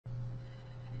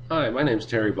Hi, my name is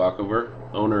Terry Bockover,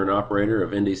 owner and operator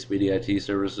of Indy Speedy IT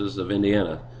Services of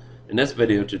Indiana. In this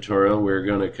video tutorial, we're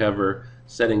going to cover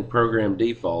setting program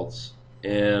defaults.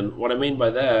 And what I mean by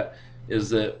that is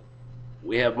that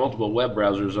we have multiple web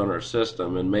browsers on our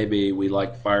system, and maybe we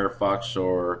like Firefox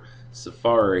or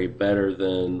Safari better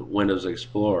than Windows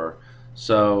Explorer.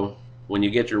 So when you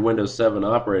get your Windows 7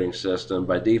 operating system,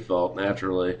 by default,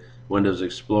 naturally, Windows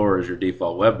Explorer is your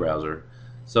default web browser.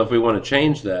 So if we want to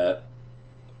change that,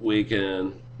 we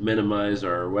can minimize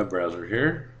our web browser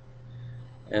here,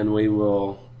 and we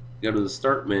will go to the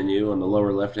start menu on the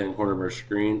lower left hand corner of our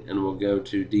screen, and we'll go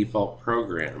to default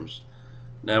programs.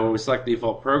 Now when we select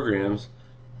default programs,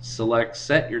 select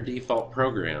set your default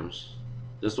programs.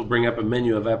 This will bring up a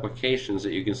menu of applications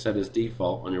that you can set as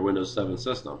default on your Windows 7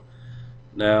 system.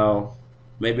 Now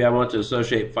maybe I want to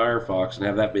associate Firefox and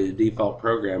have that be the default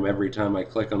program every time I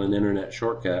click on an internet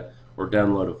shortcut or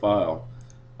download a file.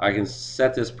 I can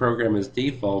set this program as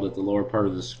default at the lower part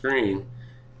of the screen,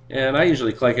 and I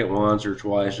usually click it once or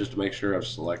twice just to make sure I've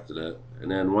selected it. And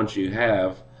then once you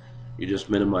have, you just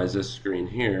minimize this screen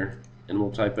here, and we'll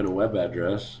type in a web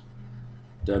address,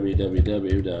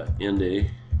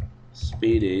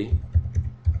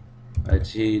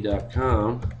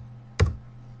 www.indyspeedyit.com,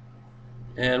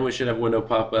 and we should have a window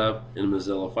pop up in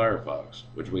Mozilla Firefox,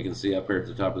 which we can see up here at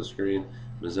the top of the screen,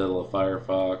 Mozilla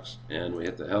Firefox, and we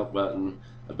hit the help button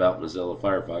about Mozilla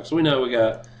Firefox. So we know we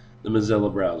got the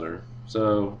Mozilla browser.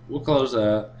 So we'll close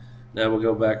that. Now we'll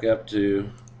go back up to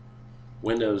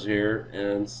Windows here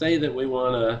and say that we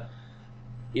want to,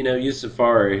 use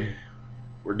Safari.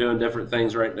 We're doing different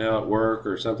things right now at work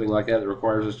or something like that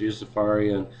requires us to use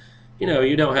Safari, and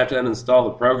you don't have to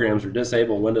uninstall the programs or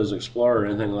disable Windows Explorer or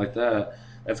anything like that.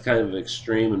 That's kind of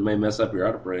extreme and may mess up your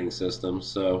operating system.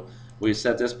 So we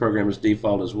set this program as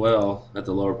default as well at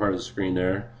the lower part of the screen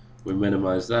there. We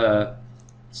minimize that.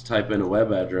 Let's type in a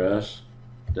web address,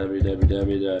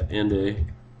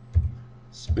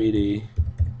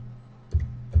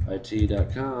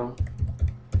 www.indyspeedyit.com.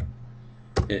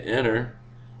 Hit enter,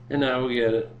 and now we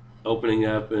get it opening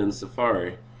up in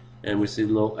Safari, and we see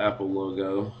the little Apple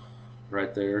logo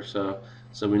right there. So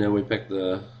we know we picked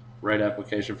the right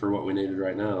application for what we needed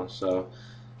right now. So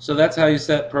that's how you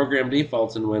set program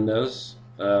defaults in Windows.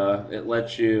 It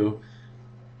lets you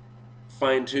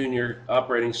fine-tune your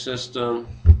operating system,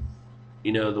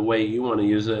 the way you want to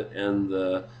use it, and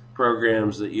the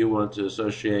programs that you want to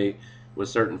associate with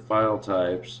certain file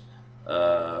types,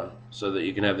 so that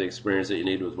you can have the experience that you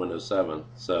need with Windows 7.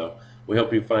 So we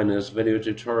hope you find this video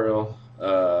tutorial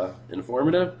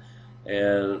informative,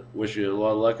 and wish you a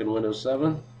lot of luck in Windows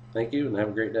 7. Thank you, and have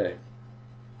a great day.